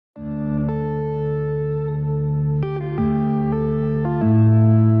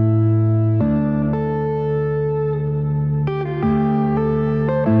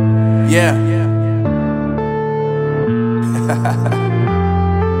Yeah.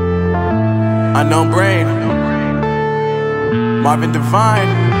 Unknown Brain, Marvin Divine.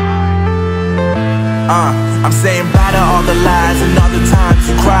 I'm saying bye to all the lies and all the times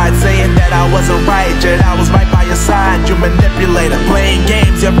you cried, saying that I wasn't right, yet I was right by your side. You manipulator, playing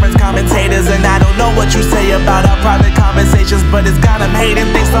games, your friends commentators, and I don't know what you say about our private conversations, but it's got them hating.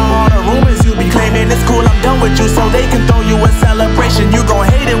 Thanks to all the rumors you be claiming. It's cool, I'm done with you, so they can throw you a celebration. You gon'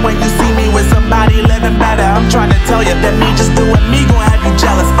 hate it when you see me with somebody living better. I'm trying to tell you that me just doing me gon' have you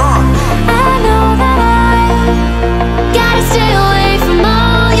jealous. I know that I gotta stay away from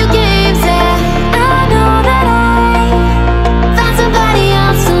all your games, yeah. I know that I found somebody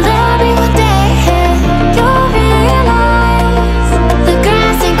else to love me one day, yeah. You'll realize the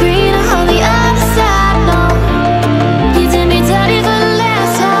grass ain't greener on the other side, no. You did me dirty for the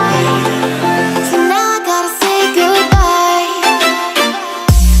last time, so now I gotta say goodbye.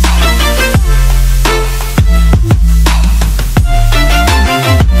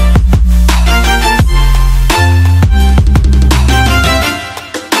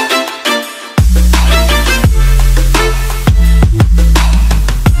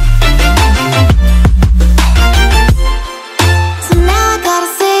 So now I gotta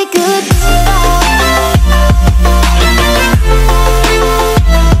say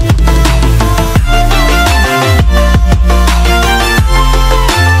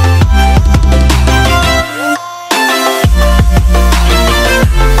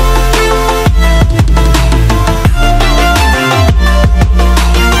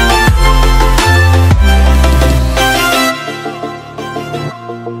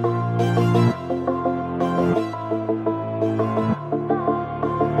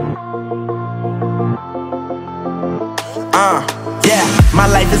Yeah, my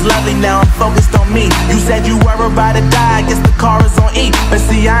life is lovely now, I'm focused on me. You said you were about to die, I guess the car is on E. But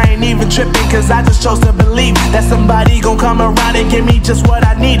see, I ain't even tripping, cause I just chose to believe that somebody gon' come around and give me just what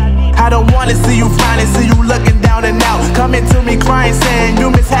I need. I don't wanna see you frowning, see you looking down and out, coming to me crying, saying you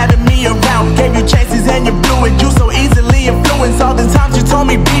miss having me around. Gave you chances and you blew it, you so easily influenced. All the times you told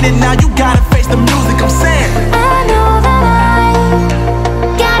me beat it, now you gotta face the music. I'm saying